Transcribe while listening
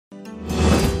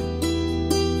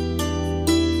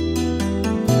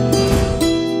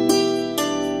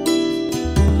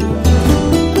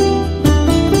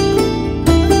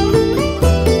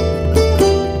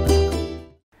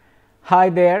Hi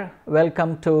there,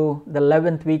 welcome to the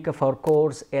 11th week of our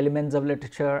course Elements of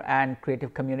Literature and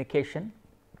Creative Communication.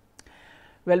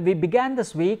 Well, we began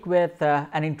this week with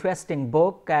an interesting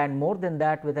book, and more than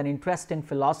that with an interesting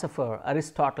philosopher,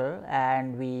 Aristotle,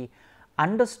 and we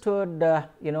understood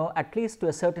at least to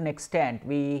a certain extent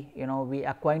we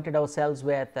acquainted ourselves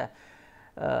with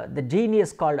the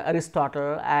genius called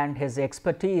Aristotle and his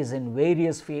expertise in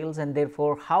various fields, and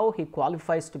therefore how he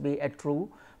qualifies to be a true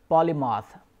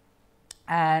polymath.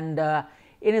 And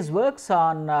in his works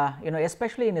on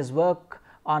especially in his work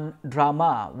on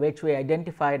drama, which we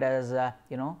identified as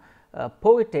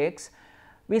poetics,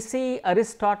 we see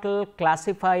Aristotle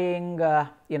classifying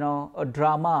a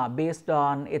drama based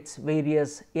on its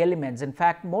various elements. In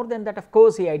fact, more than that, of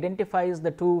course, he identifies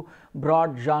the two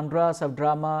broad genres of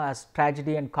drama as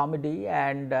tragedy and comedy,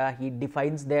 and he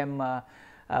defines them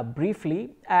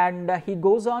briefly, and he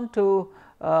goes on to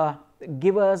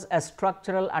give us a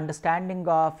structural understanding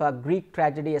of Greek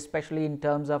tragedy, especially in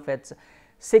terms of its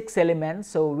 6 elements.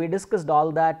 So, we discussed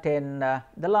all that in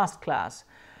the last class.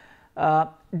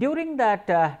 During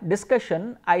that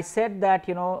discussion, I said that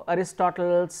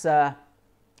Aristotle's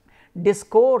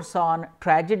discourse on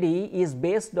tragedy is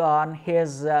based on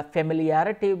his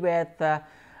familiarity with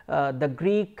the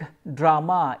Greek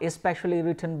drama, especially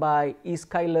written by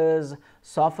Aeschylus,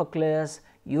 Sophocles,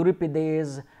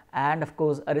 Euripides, and of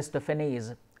course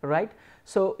Aristophanes, right.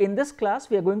 So, in this class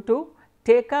we are going to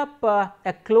take up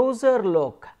a closer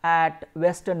look at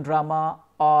Western drama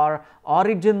or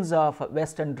origins of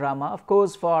Western drama, of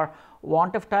course for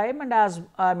want of time, and as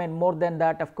more than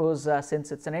that, of course,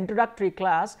 since it is an introductory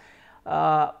class,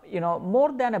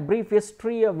 more than a brief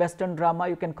history of Western drama,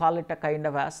 you can call it a kind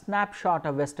of a snapshot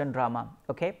of Western drama.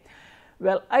 Okay.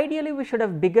 Well, ideally we should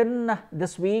have begun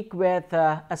this week with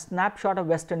a snapshot of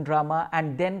Western drama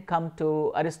and then come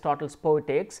to Aristotle's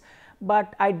poetics,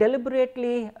 but I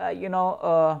deliberately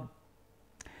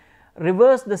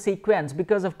reverse the sequence,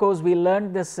 because of course we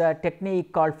learned this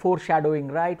technique called foreshadowing,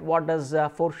 right. What does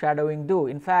foreshadowing do?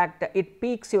 In fact, it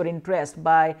piques your interest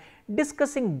by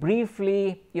discussing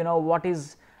briefly what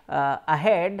is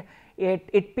ahead.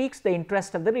 It piques the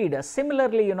interest of the reader.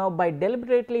 Similarly, by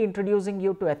deliberately introducing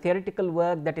you to a theoretical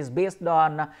work that is based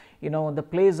on the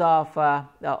plays of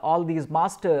all these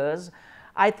masters,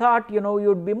 I thought you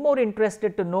would be more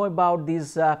interested to know about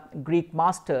these Greek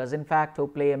masters, in fact, who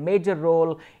play a major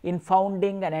role in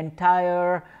founding an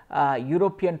entire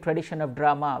European tradition of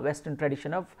drama, Western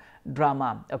tradition of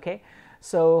drama. Okay.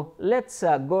 So, let us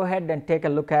go ahead and take a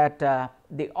look at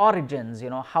the origins,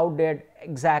 how did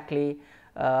exactly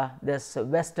this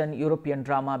Western European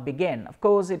drama begin. Of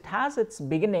course, it has its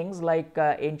beginnings like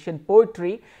ancient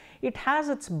poetry. It has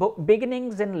its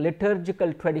beginnings in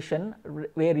liturgical tradition,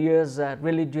 various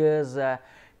religious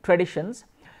traditions.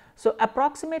 So,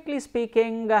 approximately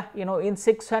speaking, in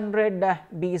 600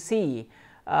 BC,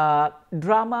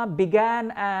 drama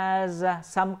began as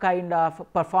some kind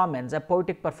of performance, a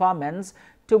poetic performance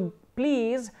to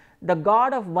please the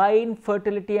god of wine,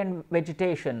 fertility and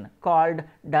vegetation called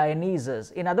Dionysus.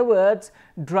 In other words,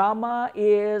 drama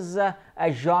is a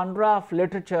genre of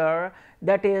literature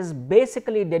that is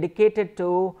basically dedicated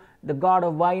to the god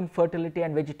of wine, fertility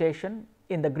and vegetation,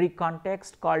 in the Greek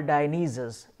context called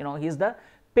Dionysus. He is the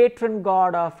patron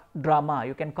god of drama,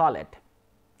 you can call it.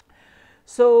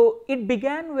 So, it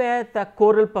began with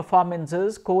choral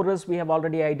performances. Chorus we have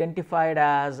already identified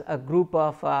as a group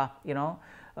of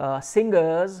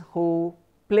singers who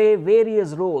play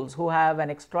various roles, who have an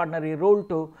extraordinary role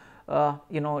to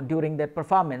during their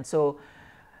performance. So,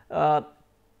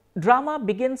 drama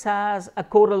begins as a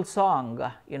choral song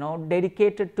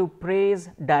dedicated to praise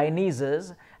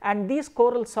Dionysus, and these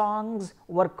choral songs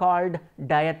were called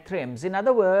diatrims. In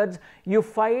other words, you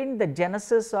find the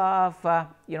genesis of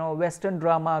Western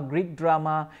drama, Greek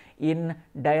drama in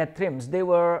diatrims. They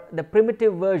were the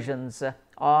primitive versions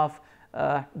of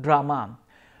drama.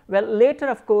 Well, later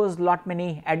of course,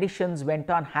 many additions went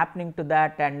on happening to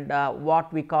that, and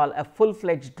what we call a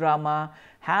full-fledged drama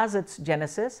has its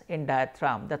genesis in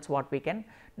diatribe. That is what we can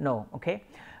know. Okay.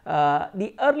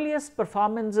 The earliest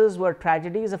performances were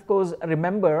tragedies. Of course,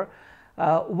 remember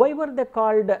why were they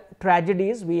called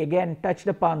tragedies? We again touched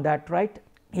upon that, right.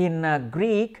 In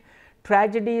Greek,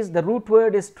 tragedies, the root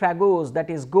word is tragos, that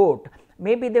is goat.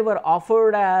 Maybe they were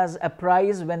offered as a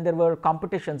prize when there were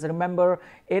competitions. Remember,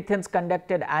 Athens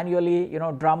conducted annually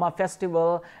drama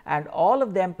festival, and all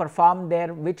of them performed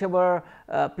there. Whichever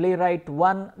playwright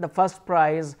won the first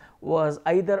prize was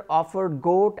either offered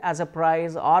goat as a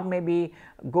prize, or maybe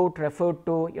goat referred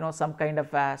to some kind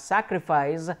of a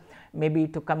sacrifice, maybe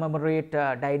to commemorate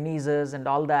Dionysus and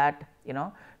all that,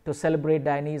 to celebrate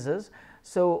Dionysus.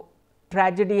 So,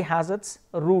 tragedy has its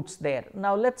roots there.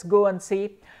 Now, let us go and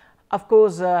see. Of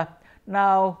course,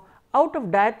 now out of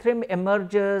diathreme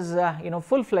emerges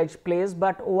full-fledged plays,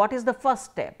 but what is the first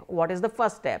step? What is the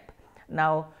first step?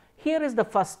 Now, here is the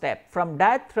first step. From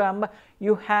diathreme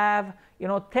you have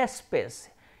thespis.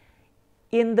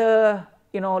 In the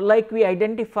like we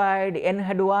identified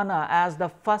Enheduanna as the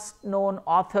first known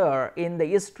author in the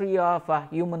history of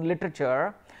human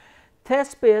literature,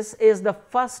 thespis is the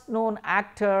first known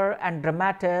actor and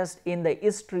dramatist in the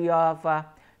history of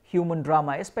human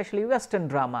drama, especially Western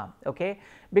drama. Okay,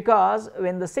 because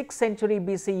when the 6th century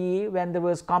BCE, when there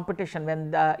was competition,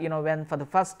 when when for the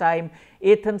first time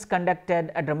Athens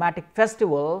conducted a dramatic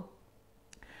festival,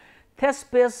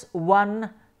 Thespis won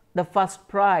the first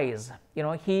prize.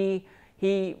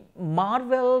 He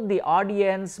marveled the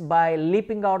audience by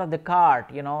leaping out of the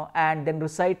cart, and then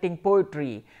reciting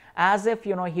poetry, as if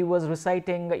he was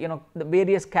reciting the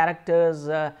various characters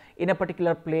in a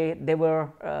particular play. They were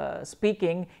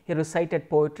speaking, he recited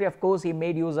poetry. Of course, he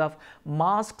made use of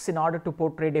masks in order to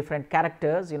portray different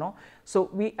characters. So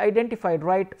we identified,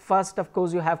 right, first of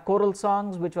course you have choral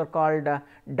songs which were called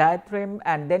diathreme,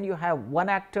 and then you have one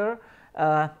actor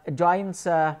joins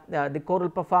the choral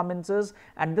performances,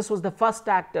 and this was the first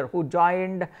actor who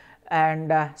joined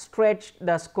and stretched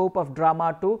the scope of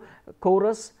drama to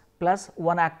chorus plus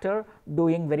one actor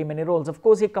doing very many roles. Of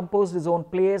course, he composed his own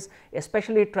plays,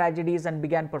 especially tragedies, and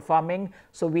began performing.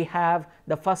 So we have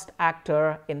the first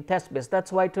actor in Thespis.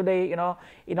 That's why today,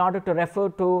 in order to refer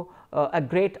to a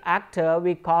great actor,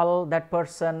 we call that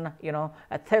person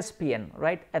a thespian,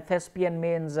 right? A thespian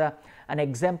means an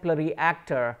exemplary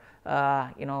actor.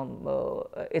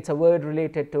 It's a word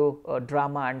related to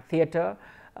drama and theatre.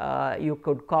 You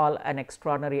could call an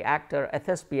extraordinary actor a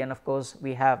thespian. Of course,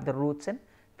 we have the roots in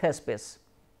Thespis.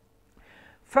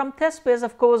 From Thespis,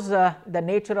 of course, the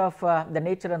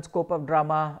nature and scope of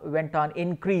drama went on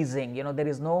increasing. There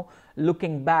is no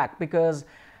looking back, because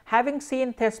having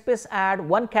seen Thespis add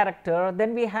one character,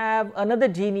 then we have another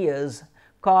genius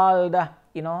called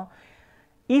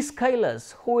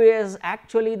Aeschylus, who is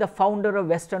actually the founder of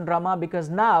Western drama, because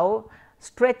now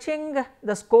stretching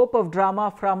the scope of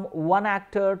drama from one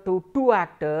actor to two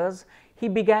actors, he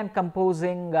began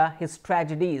composing his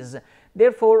tragedies.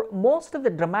 Therefore, most of the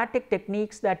dramatic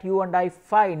techniques that you and I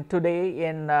find today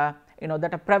in that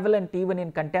are prevalent even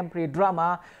in contemporary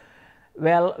drama,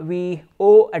 well, we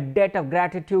owe a debt of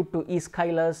gratitude to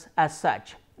Aeschylus as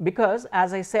such, because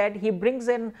as I said, he brings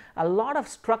in a lot of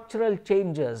structural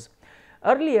changes.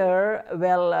 Earlier,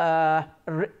 well,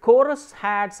 chorus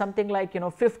had something like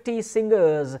 50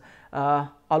 singers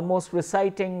almost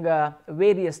reciting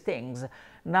various things.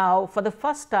 Now, for the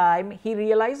first time, he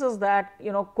realizes that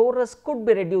chorus could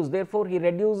be reduced. Therefore, he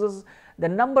reduces the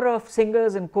number of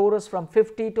singers in chorus from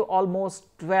 50 to almost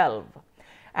 12.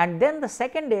 And then the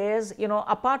second is,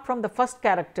 apart from the first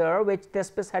character which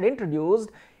Thespis had introduced,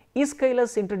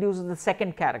 Aeschylus introduces the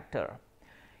second character.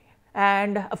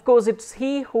 And of course, it's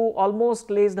he who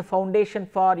almost lays the foundation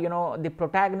for the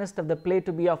protagonist of the play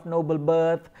to be of noble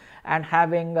birth and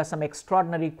having some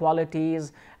extraordinary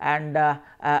qualities and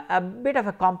a bit of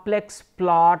a complex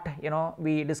plot.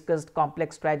 We discussed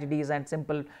complex tragedies and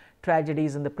simple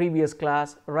tragedies in the previous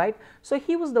class, right? So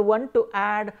he was the one to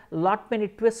add many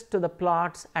twists to the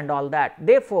plots and all that.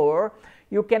 Therefore,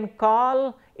 you can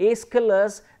call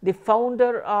Aeschylus the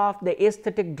founder of the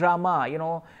aesthetic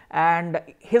drama, and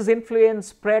his influence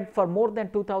spread for more than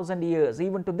 2000 years.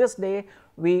 Even to this day,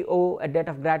 we owe a debt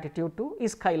of gratitude to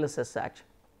Aeschylus as such.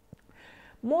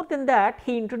 More than that,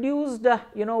 he introduced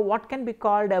what can be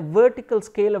called a vertical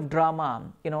scale of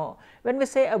drama. When we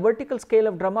say a vertical scale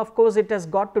of drama, of course, it has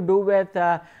got to do with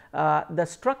the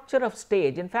structure of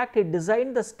stage. In fact, he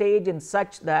designed the stage in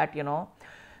such that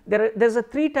there's a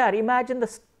three-tier. Imagine the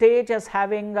stage as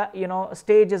having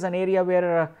stage is an area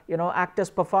where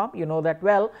actors perform, that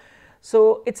well.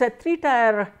 So it's a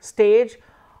three-tier stage.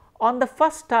 On the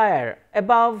first tier,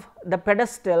 above the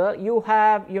pedestal, you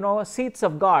have seats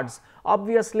of gods.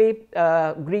 Obviously,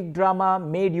 Greek drama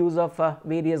made use of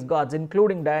various gods,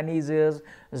 including Dionysius,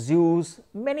 Zeus,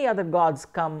 many other gods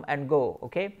come and go.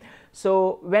 Okay,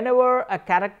 so whenever a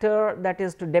character that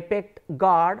is to depict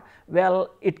God,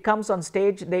 well, it comes on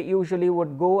stage, they usually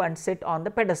would go and sit on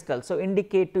the pedestal. So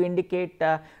indicate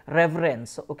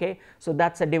reverence. Okay, so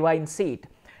that's a divine seat.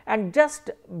 And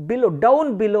just below,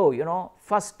 down below,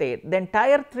 first state, then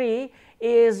tier 3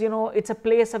 is, it's a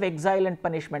place of exile and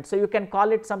punishment. So you can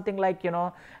call it something like,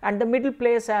 and the middle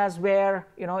place as where,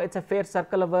 it's a fair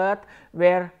circle of earth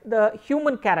where the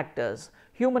human characters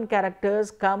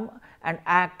come and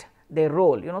act their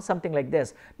role, something like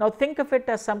this. Now think of it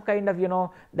as some kind of,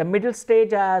 the middle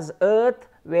stage as earth,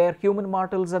 where human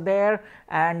mortals are there,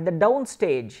 and the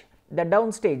downstage,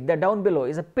 the down below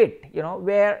is a pit,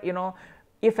 where,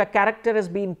 if a character has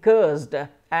been cursed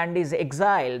and is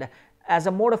exiled, as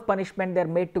a mode of punishment, they are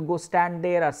made to go stand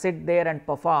there or sit there and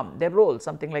perform their role,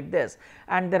 something like this.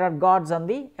 And there are gods on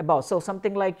the above. So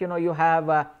something like, you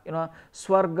have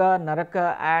Swarga,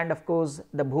 Naraka, and of course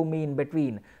the Bhumi in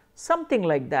between, something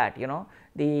like that.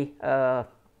 The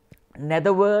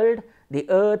netherworld, the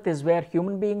earth is where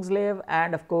human beings live,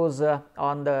 and of course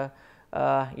on the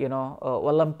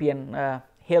Olympian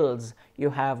hills you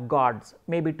have gods,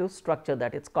 maybe to structure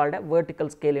that. It's called a vertical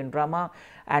scale in drama,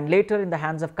 and later in the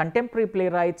hands of contemporary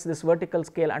playwrights, this vertical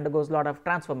scale undergoes a lot of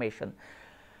transformation.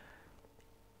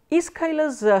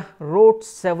 Aeschylus wrote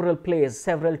several plays,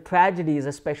 several tragedies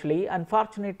especially.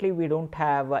 Unfortunately, we don't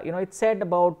have, it's said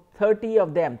about 30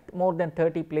 of them, more than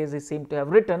 30 plays he seemed to have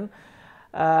written,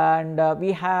 and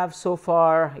we have so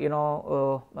far,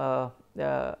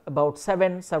 about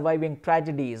 7 surviving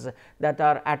tragedies that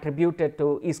are attributed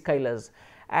to Aeschylus.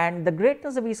 And the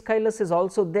greatness of Aeschylus is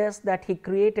also this, that he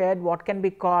created what can be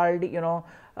called,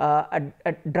 a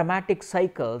dramatic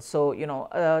cycle. So,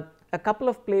 a couple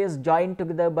of plays joined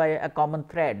together by a common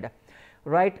thread,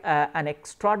 right? An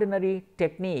extraordinary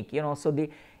technique, so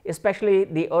especially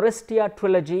the Orestia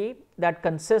trilogy, that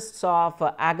consists of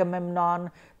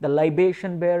Agamemnon, the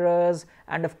libation bearers,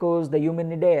 and of course the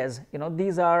Eumenides.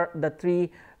 These are the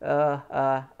 3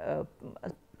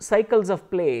 cycles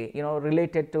of play,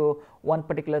 related to one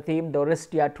particular theme, the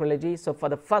Orestia trilogy. So for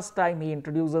the first time he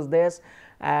introduces this,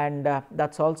 and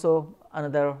that's also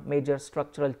another major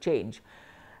structural change.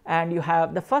 And you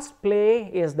have the first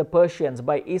play is The Persians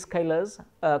by Aeschylus,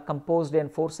 composed in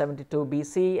 472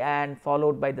 BC and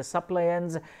followed by the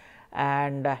Suppliants,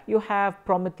 and you have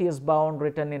Prometheus Bound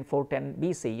written in 410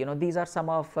 BC. These are some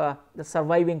of the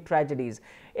surviving tragedies,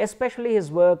 especially his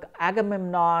work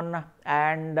Agamemnon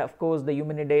and of course the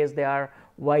Eumenides. They are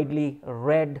widely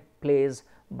read plays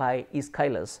by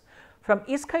Aeschylus. From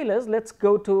Aeschylus, let's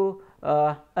go to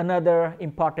another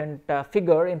important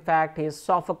figure. In fact, is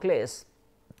Sophocles.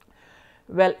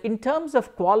 Well, in terms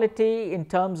of quality, in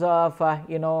terms of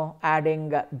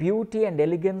adding beauty and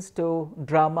elegance to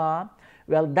drama,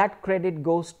 well, that credit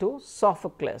goes to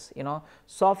Sophocles.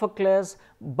 Sophocles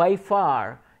by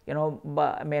far,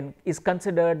 is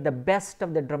considered the best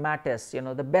of the dramatists,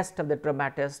 the best of the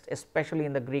dramatists, especially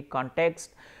in the Greek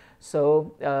context.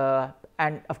 So,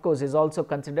 and of course is also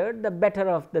considered the better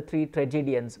of the 3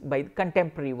 tragedians by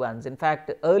contemporary ones. In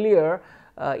fact, earlier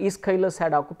Aeschylus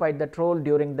had occupied that role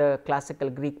during the classical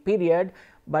Greek period,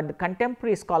 but the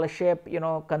contemporary scholarship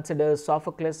considers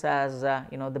Sophocles as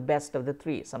the best of the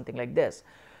 3, something like this.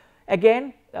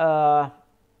 Again,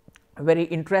 very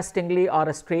interestingly, or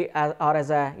as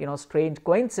a strange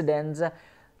coincidence,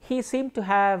 he seemed to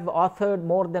have authored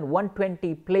more than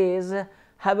 120 plays.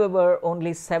 However,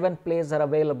 only 7 plays are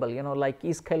available, like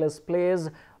Aeschylus plays,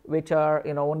 which are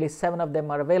only 7 of them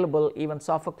are available. Even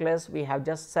Sophocles, we have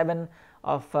just 7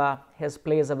 of his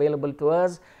plays available to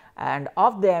us, and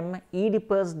of them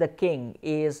Oedipus the King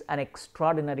is an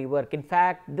extraordinary work. In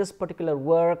fact, this particular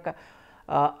work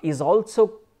is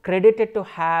also credited to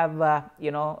have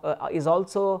is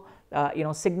also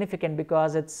significant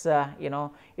because it's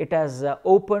it has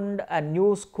opened a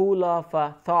new school of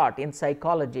thought in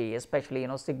psychology, especially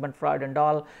Sigmund Freud and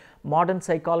all. Modern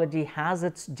psychology has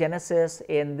its genesis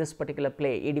in this particular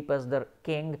play, Oedipus the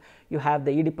King. You have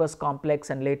the Oedipus complex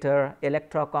and later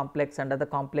Electra complex and other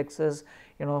complexes.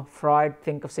 Freud,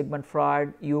 think of Sigmund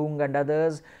Freud, Jung and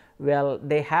others. Well,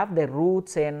 they have their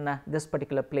roots in this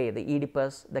particular play, the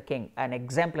Oedipus the King, an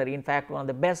exemplary, in fact, one of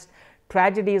the best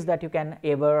tragedies that you can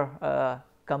ever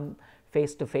come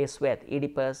face to face with,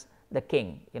 Oedipus the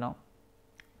King.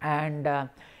 And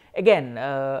again,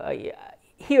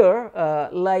 here,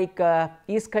 like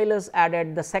Aeschylus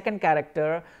added the second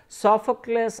character,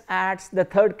 Sophocles adds the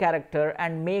third character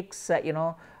and makes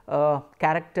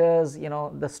characters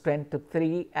the strength to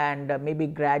 3, and maybe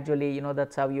gradually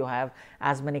that's how you have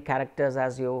as many characters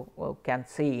as you can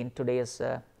see in today's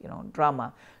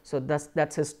drama. So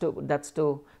that's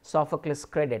to Sophocles'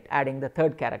 credit, adding the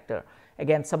third character.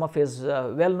 Again, some of his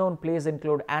well-known plays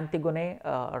include Antigone,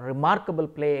 a remarkable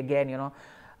play again,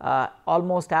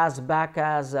 almost as back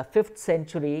as 5th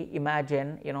century.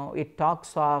 Imagine, it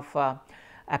talks of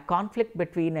a conflict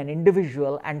between an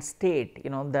individual and state,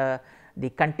 the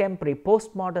contemporary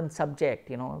postmodern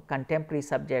subject, contemporary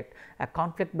subject, a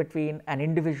conflict between an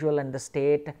individual and the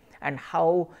state, and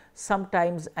how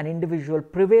sometimes an individual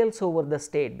prevails over the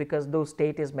state, because though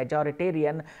state is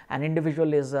majoritarian, an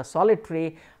individual is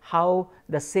solitary, how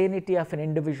the sanity of an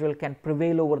individual can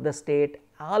prevail over the state,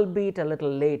 albeit a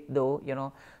little late though,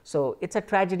 So, it is a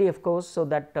tragedy of course, so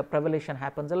that prevalation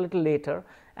happens a little later.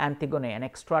 Antigone, an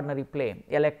extraordinary play.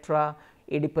 Electra,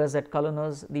 Oedipus at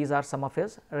Colonus, these are some of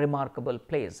his remarkable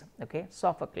plays. Okay.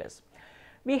 Sophocles.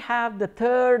 We have the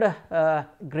third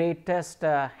greatest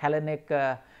Hellenic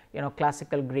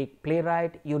classical Greek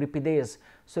playwright, Euripides.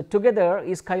 So, together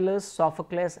Aeschylus,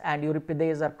 Sophocles and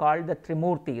Euripides are called the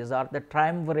Trimurtis, or the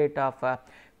triumvirate of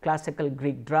classical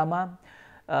Greek drama.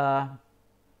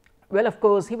 Well, of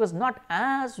course, he was not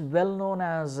as well known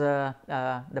as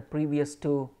the previous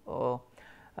two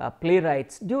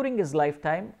playwrights during his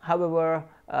lifetime. However,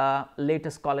 later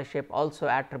scholarship also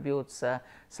attributes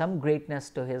some greatness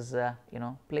to his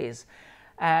plays,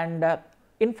 and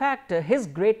in fact, his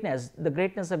greatness, the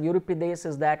greatness of Euripides,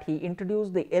 is that he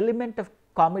introduced the element of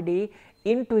comedy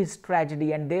into his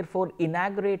tragedy, and therefore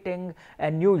inaugurating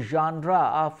a new genre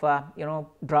of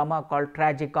drama called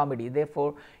tragicomedy.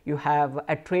 Therefore, you have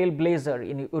a trailblazer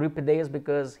in Euripides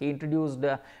because he introduced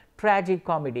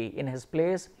tragicomedy in his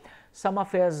plays. Some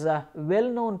of his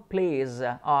well-known plays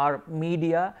are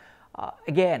Medea,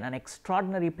 again an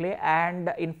extraordinary play,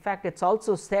 and in fact, it is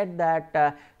also said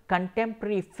that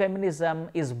contemporary feminism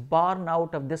is born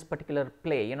out of this particular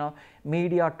play.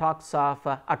 Medea talks of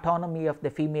autonomy of the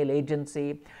female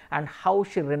agency, and how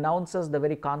she renounces the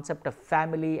very concept of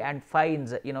family and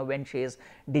finds, when she is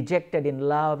dejected in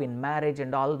love, in marriage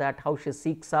and all that, how she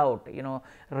seeks out,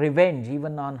 revenge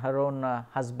even on her own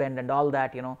husband and all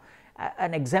that,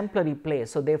 an exemplary play.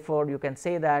 So, therefore, you can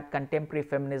say that contemporary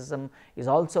feminism is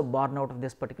also born out of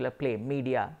this particular play,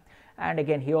 Medea. And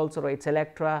again, he also writes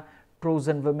Electra,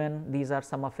 Trojan Women. These are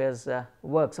some of his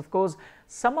works. Of course,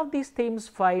 some of these themes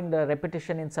find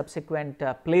repetition in subsequent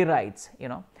playwrights,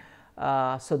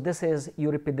 So, this is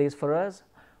Euripides for us.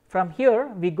 From here,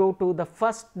 we go to the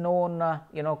first known,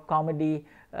 comedy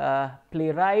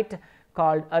playwright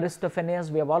called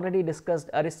Aristophanes. We have already discussed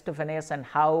Aristophanes and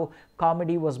how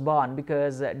comedy was born,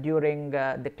 because during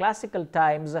the classical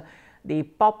times, the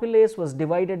populace was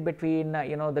divided between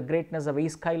the greatness of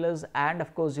Aeschylus and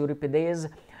of course Euripides,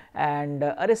 and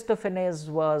Aristophanes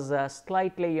was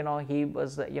slightly he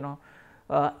was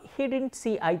he did not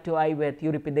see eye to eye with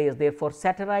Euripides. Therefore,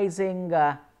 satirizing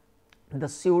the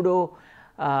pseudo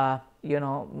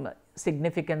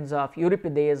significance of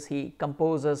Euripides, he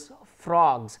composes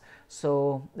frogs.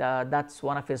 So, that is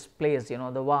one of his plays,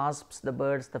 the wasps, the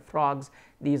birds, the frogs.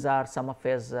 These are some of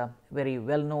his very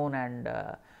well known and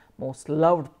most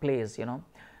loved plays.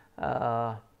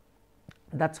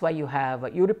 That is why you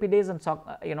have Euripides and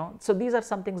so these are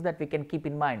some things that we can keep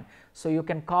in mind. So, you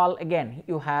can call, again,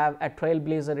 you have a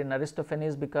trailblazer in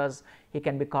Aristophanes because he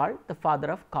can be called the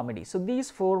father of comedy. So, these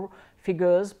four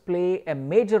figures play a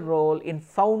major role in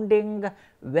founding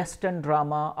Western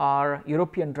drama or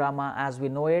European drama as we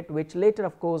know it, which later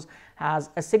of course has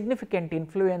a significant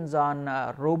influence on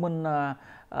Roman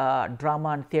drama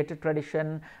and theatre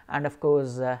tradition, and of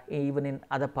course even in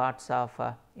other parts of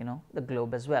the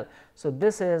globe as well. So,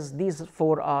 these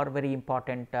four are very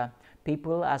important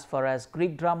people as far as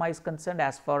Greek drama is concerned,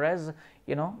 as far as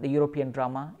the European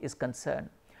drama is concerned.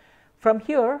 From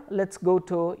here, let us go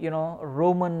to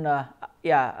Roman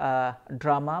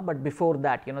drama, but before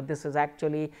that, this is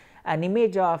actually an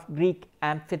image of Greek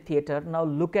amphitheater. Now,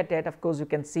 look at it. Of course, you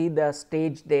can see the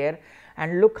stage there,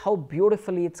 and look how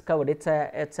beautifully it's covered.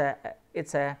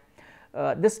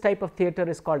 This type of theater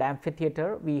is called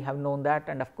amphitheater. We have known that,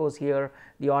 and of course, here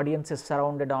the audience is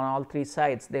surrounded on all three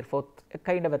sides. Therefore, a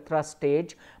kind of a thrust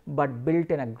stage, but built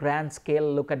in a grand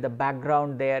scale. Look at the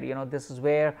background there. This is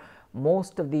where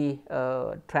most of the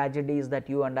tragedies that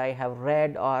you and I have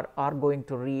read or are going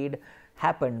to read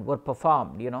were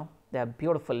performed. The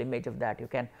beautiful image of that. You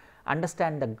can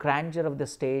understand the grandeur of the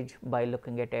stage by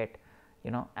looking at it,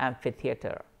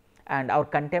 amphitheater. And our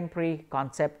contemporary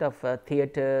concept of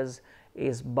theaters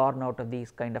is born out of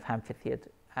these kind of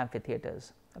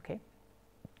amphitheaters. Okay.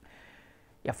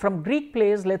 Yeah, from Greek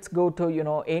plays, let us go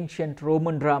to ancient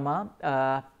Roman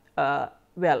drama.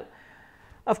 Well,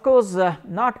 of course,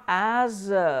 not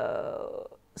as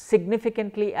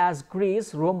significantly as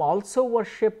Greece, Rome also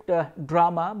worshipped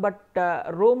drama, but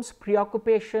Rome's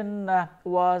preoccupation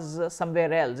was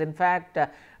somewhere else. In fact,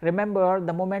 remember,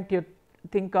 the moment you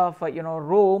think of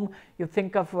Rome, you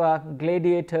think of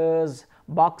gladiators,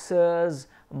 boxers,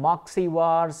 moxie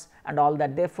wars and all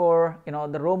that. Therefore,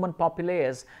 the Roman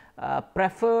populace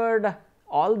preferred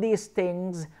all these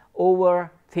things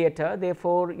over theatre.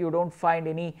 Therefore, you do not find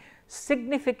any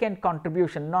significant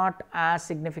contribution, not as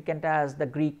significant as the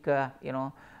Greek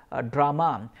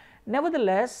drama.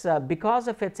 Nevertheless, because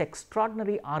of its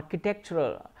extraordinary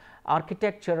architectural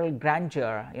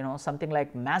grandeur, something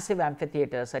like massive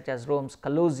amphitheatres such as Rome's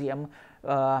Colosseum,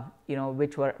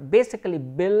 which were basically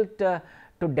built to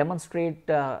demonstrate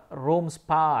Rome's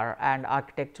power and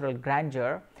architectural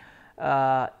grandeur.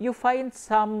 You find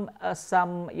some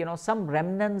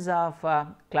remnants of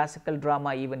classical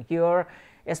drama even here.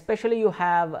 Especially you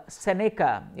have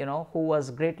Seneca, who was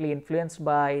greatly influenced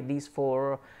by these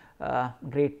four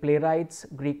great playwrights,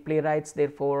 Greek playwrights.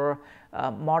 Therefore,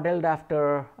 modeled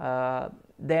after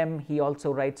them, he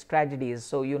also writes tragedies.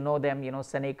 So you know them,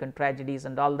 Senecan tragedies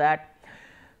and all that.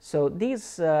 So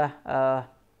these, after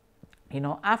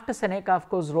Seneca, of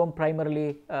course, Rome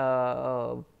primarily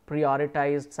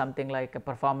prioritized something like a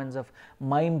performance of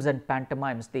mimes and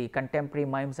pantomimes. The contemporary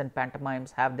mimes and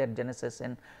pantomimes have their genesis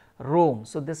in Rome.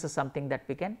 So this is something that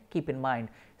we can keep in mind,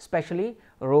 especially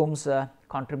Rome's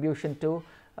contribution to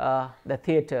the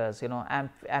theatres,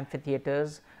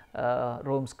 amphitheatres,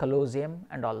 Rome's Colosseum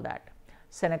and all that.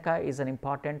 Seneca is an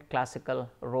important classical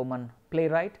Roman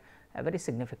playwright, a very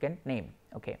significant name.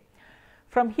 Okay.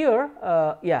 From here,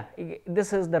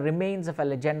 this is the remains of a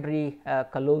legendary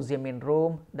Colosseum in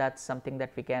Rome. That is something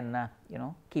that we can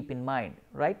keep in mind,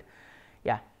 right.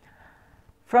 Yeah.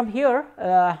 From here,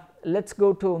 let us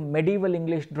go to medieval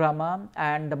English drama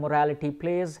and the morality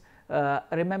plays.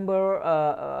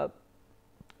 Remember,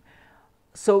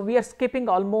 so we are skipping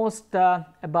almost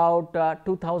about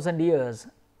 2000 years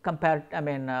compared,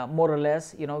 more or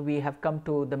less, we have come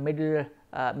to the middle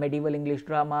medieval English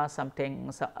drama,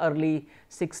 something early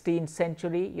 16th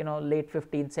century, late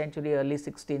 15th century, early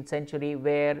 16th century,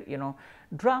 where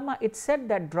drama, it is said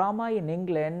that drama in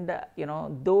England,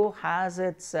 though has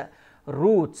its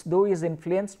roots, though is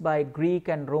influenced by Greek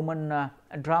and Roman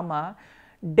drama,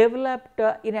 developed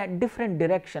in a different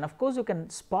direction. Of course, you can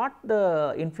spot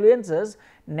the influences,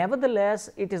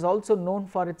 nevertheless, it is also known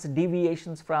for its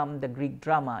deviations from the Greek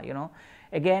drama,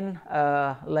 Again,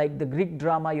 like the Greek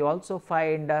drama, you also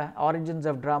find origins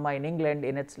of drama in England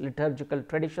in its liturgical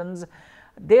traditions.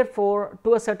 Therefore,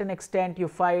 to a certain extent, you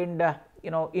find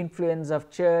influence of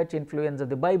church, influence of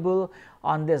the Bible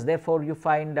on this. Therefore, you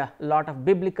find a lot of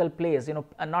biblical plays,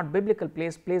 not biblical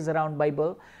plays, plays around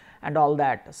Bible and all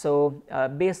that. So,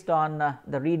 based on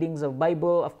the readings of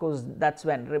Bible, of course, that is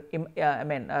when,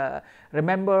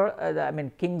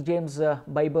 remember, King James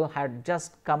Bible had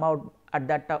just come out at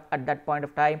that point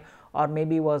of time, or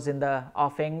maybe was in the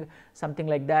offing, something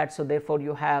like that. So, therefore,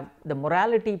 you have the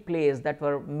morality plays that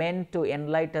were meant to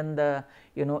enlighten the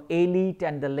elite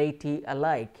and the laity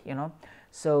alike.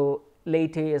 So,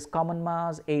 laity is common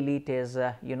mass, elite is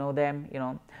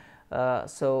them.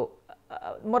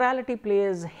 Morality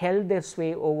plays held their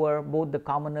sway over both the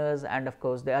commoners and of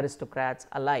course the aristocrats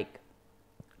alike.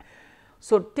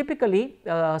 So, typically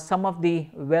some of the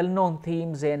well known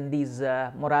themes in these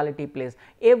morality plays,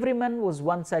 Everyman was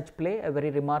one such play, a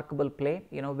very remarkable play,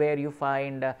 where you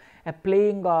find a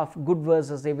playing of good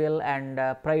versus evil and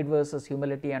pride versus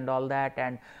humility and all that,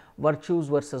 and virtues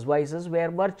versus vices,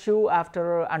 where virtue,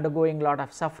 after undergoing lot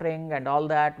of suffering and all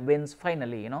that, wins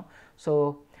finally.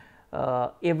 So,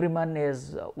 Everyman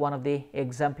is one of the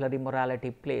exemplary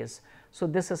morality plays. So,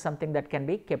 this is something that can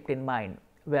be kept in mind.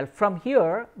 Well, from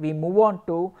here we move on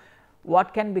to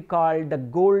what can be called the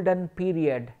golden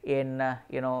period in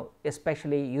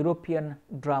especially European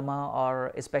drama,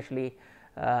 or especially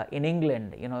in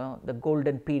England, the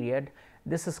golden period.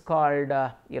 This is called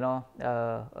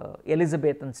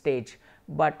Elizabethan stage.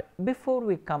 But before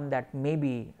we come that,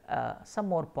 maybe some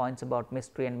more points about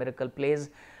mystery and miracle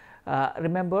plays.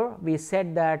 Remember, we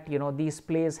said that these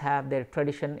plays have their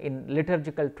tradition in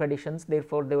liturgical traditions.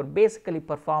 Therefore, they were basically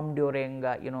performed during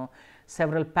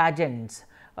several pageants,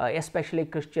 especially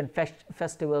Christian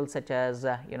festivals such as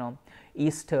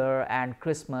Easter and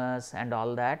Christmas and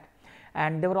all that.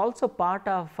 And they were also part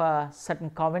of certain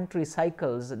Coventry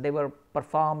cycles. They were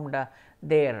performed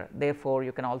there. Therefore,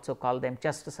 you can also call them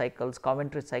Chester cycles,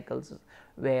 Coventry cycles,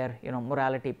 where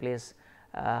morality plays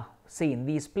seen.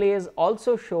 These plays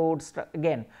also showed,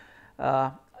 again,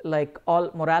 like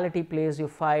all morality plays, you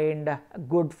find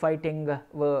good fighting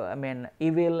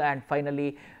evil, and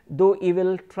finally, though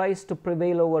evil tries to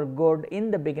prevail over good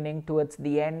in the beginning, towards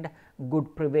the end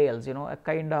good prevails, a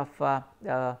kind of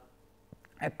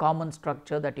a common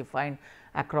structure that you find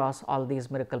across all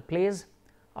these miracle plays.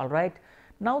 All right.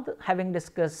 Now, having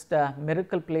discussed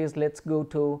miracle plays, let us go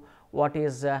to what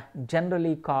is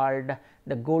generally called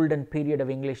the golden period of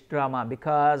English drama,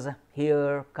 because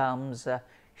here comes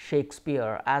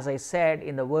Shakespeare. As I said,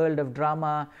 in the world of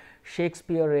drama,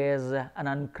 Shakespeare is an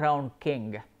uncrowned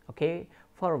king, okay,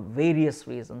 for various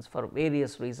reasons,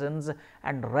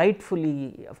 and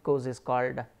rightfully, of course, is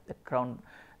called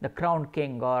the crowned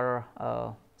king, or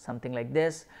something like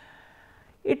this.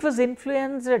 It was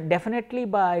influenced definitely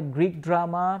by Greek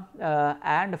drama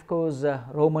and of course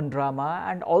Roman drama,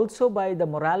 and also by the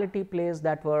morality plays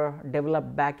that were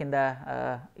developed back in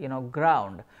the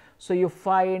ground. So you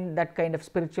find that kind of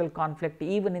spiritual conflict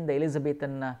even in the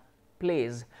Elizabethan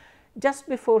plays. Just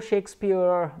before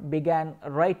Shakespeare began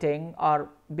writing, or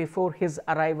before his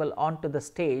arrival onto the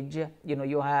stage,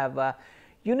 you have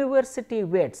university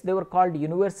wits. They were called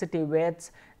university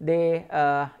wits. They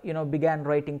began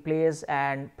writing plays,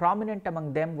 and prominent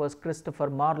among them was Christopher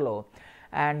Marlowe.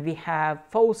 And we have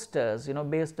Fausters,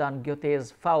 based on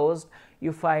Goethe's Faust.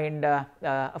 You find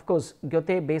of course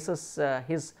Goethe bases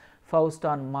his Faust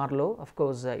on Marlowe, of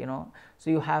course, so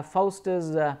you have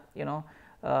Fausters,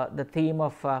 the theme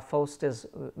of Faust is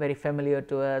very familiar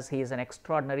to us. He is an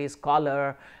extraordinary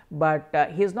scholar, but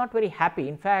he is not very happy.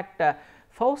 In fact,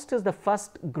 Faust is the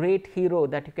first great hero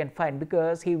that you can find,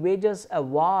 because he wages a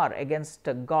war against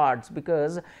gods,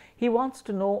 because he wants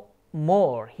to know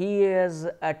more. He is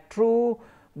a true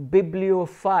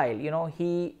bibliophile,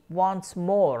 he wants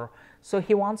more. So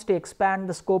he wants to expand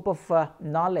the scope of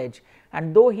knowledge,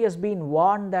 and though he has been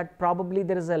warned that probably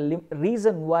there is a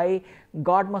reason why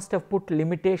God must have put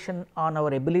limitation on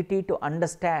our ability to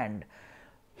understand,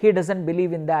 he doesn't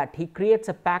believe in that. He creates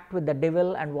a pact with the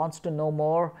devil and wants to know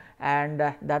more,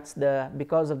 and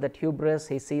because of that hubris,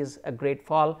 he sees a great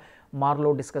fall.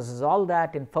 Marlowe discusses all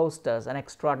that in Faustus, an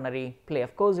extraordinary play.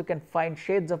 Of course, you can find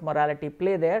shades of morality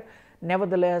play there,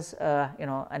 nevertheless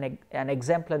an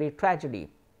exemplary tragedy.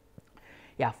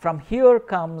 Yeah, from here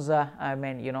comes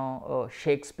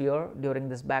Shakespeare during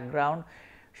this background.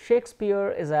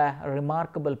 Shakespeare is a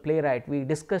remarkable playwright. We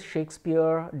discussed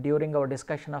Shakespeare during our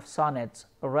discussion of sonnets,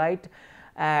 right?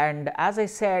 And as I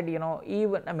said,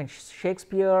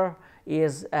 Shakespeare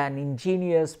is an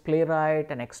ingenious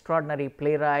playwright, an extraordinary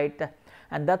playwright,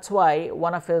 and that's why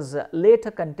one of his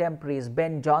later contemporaries,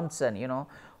 Ben Jonson,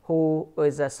 who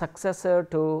is a successor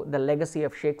to the legacy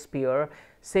of Shakespeare,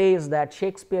 says that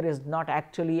Shakespeare is not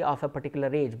actually of a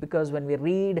particular age, because when we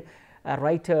read a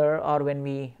writer, or when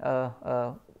we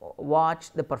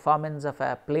watch the performance of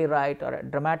a playwright or a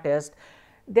dramatist,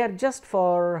 they are just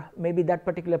for maybe that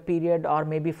particular period or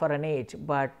maybe for an age,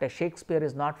 but Shakespeare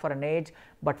is not for an age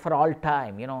but for all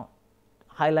time,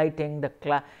 highlighting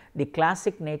the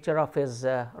classic nature of his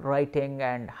writing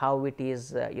and how it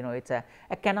is, it's a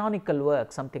canonical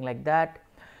work, something like that.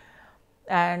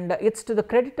 And it's to the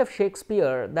credit of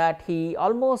Shakespeare that he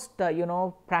almost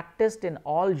practiced in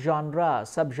all genres,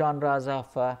 subgenres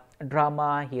of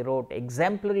drama. He wrote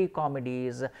exemplary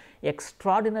comedies,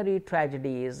 extraordinary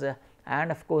tragedies,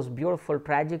 and of course beautiful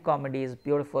tragicomedies,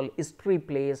 beautiful history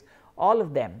plays, all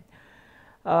of them.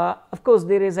 Of course,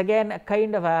 there is again a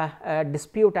kind of a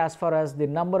dispute as far as the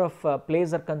number of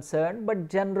plays are concerned, but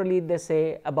generally they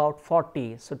say about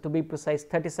 40. So to be precise,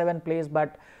 37 plays,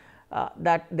 but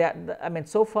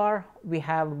so far we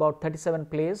have about 37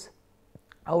 plays,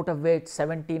 out of which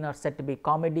 17 are said to be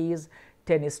comedies,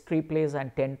 10 history plays,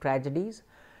 and 10 tragedies.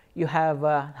 You have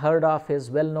heard of his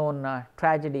well-known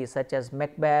tragedies such as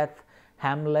Macbeth,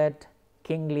 Hamlet,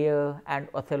 King Lear, and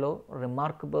Othello,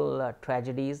 remarkable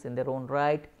tragedies in their own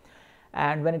right.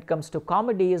 And when it comes to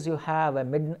comedies, you have a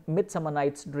Midsummer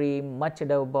Night's Dream, Much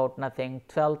Ado About Nothing,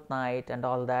 Twelfth Night, and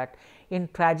all that. In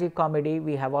tragic comedy,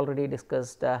 we have already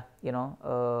discussed,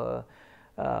 what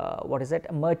is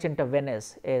it? Merchant of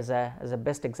Venice is a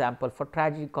best example for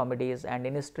tragic comedies, and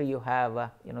in history you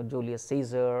have Julius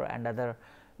Caesar and other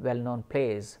well-known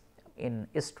plays in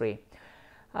history.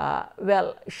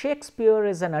 Well, Shakespeare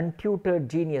is an untutored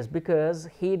genius because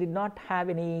he did not have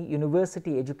any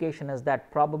university education as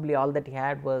that. Probably all that he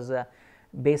had was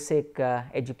basic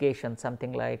education,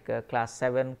 something like class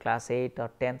 7, class 8 or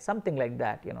 10, something like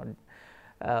that,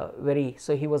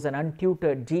 so he was an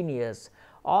untutored genius.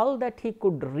 All that he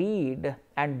could read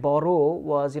and borrow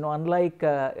was, unlike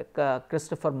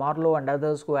Christopher Marlowe and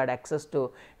others who had access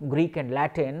to Greek and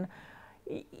Latin,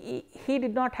 he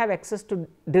did not have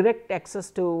direct access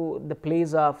to the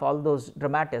plays of all those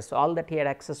dramatists. All that he had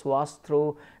access was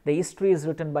through the histories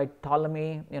written by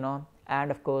Ptolemy,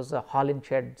 and of course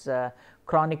Holinshed's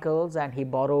chronicles, and he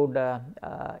borrowed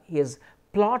his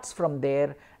plots from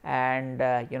there, and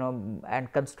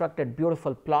and constructed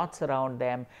beautiful plots around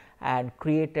them, and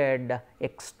created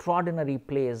extraordinary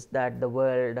plays that the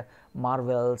world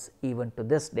marvels even to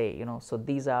this day. So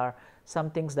these are some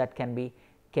things that can be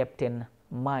kept in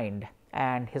mind,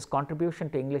 and his contribution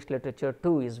to English literature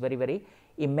too is very, very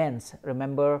immense.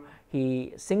 Remember,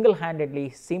 he single-handedly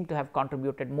seemed to have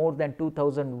contributed more than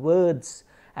 2000 words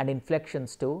and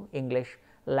inflections to English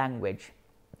language.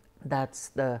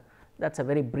 That's a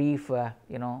very brief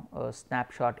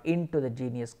snapshot into the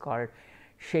genius called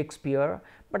Shakespeare.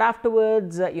 But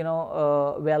afterwards,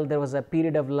 well, there was a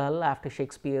period of lull after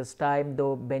Shakespeare's time.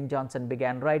 Though Ben Jonson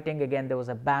began writing again, there was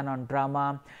a ban on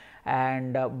drama,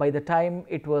 and by the time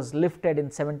it was lifted in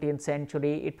 17th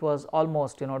century, it was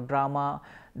almost, drama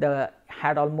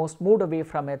had almost moved away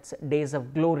from its days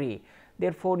of glory.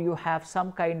 Therefore, you have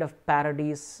some kind of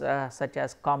parodies such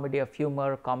as comedy of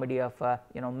humor, comedy of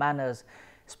manners,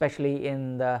 especially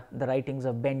in the writings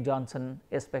of Ben Jonson.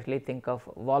 Especially think of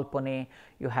Volpone,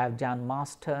 you have John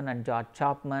Marston and George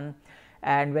Chapman.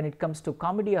 And when it comes to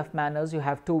comedy of manners, you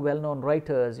have two well-known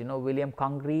writers, William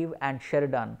Congreve and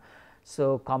Sheridan.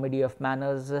 So comedy of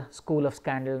manners, School of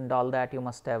Scandal and all that, you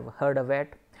must have heard of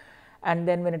it. And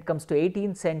then when it comes to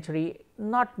 18th century,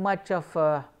 not much of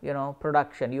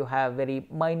production. You have very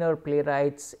minor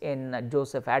playwrights in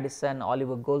Joseph Addison,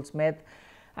 Oliver Goldsmith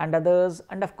and others.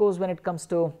 And of course, when it comes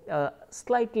to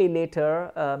slightly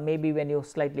later, maybe when you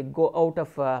slightly go out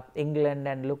of England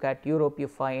and look at Europe, you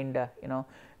find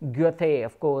Goethe,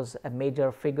 of course, a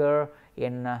major figure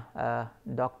in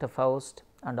Dr. Faust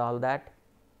and all that.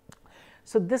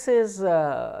 So this is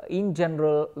in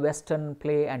general Western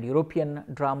play and European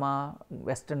drama,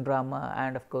 Western drama,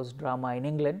 and of course drama in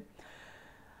England.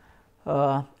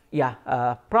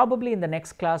 Probably in the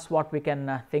next class what we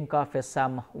can think of is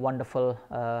some wonderful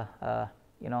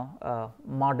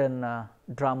modern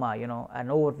drama, an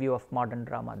overview of modern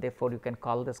drama. Therefore, you can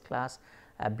call this class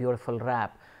a beautiful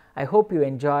wrap. I hope you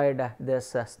enjoyed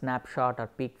this snapshot or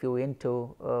peek view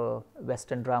into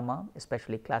Western drama,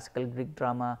 especially classical Greek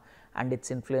drama and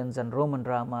its influence on Roman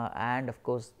drama, and of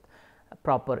course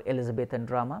proper Elizabethan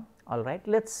drama. All right,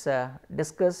 let's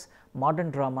discuss modern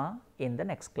drama in the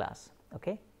next class.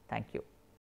 Okay, thank you.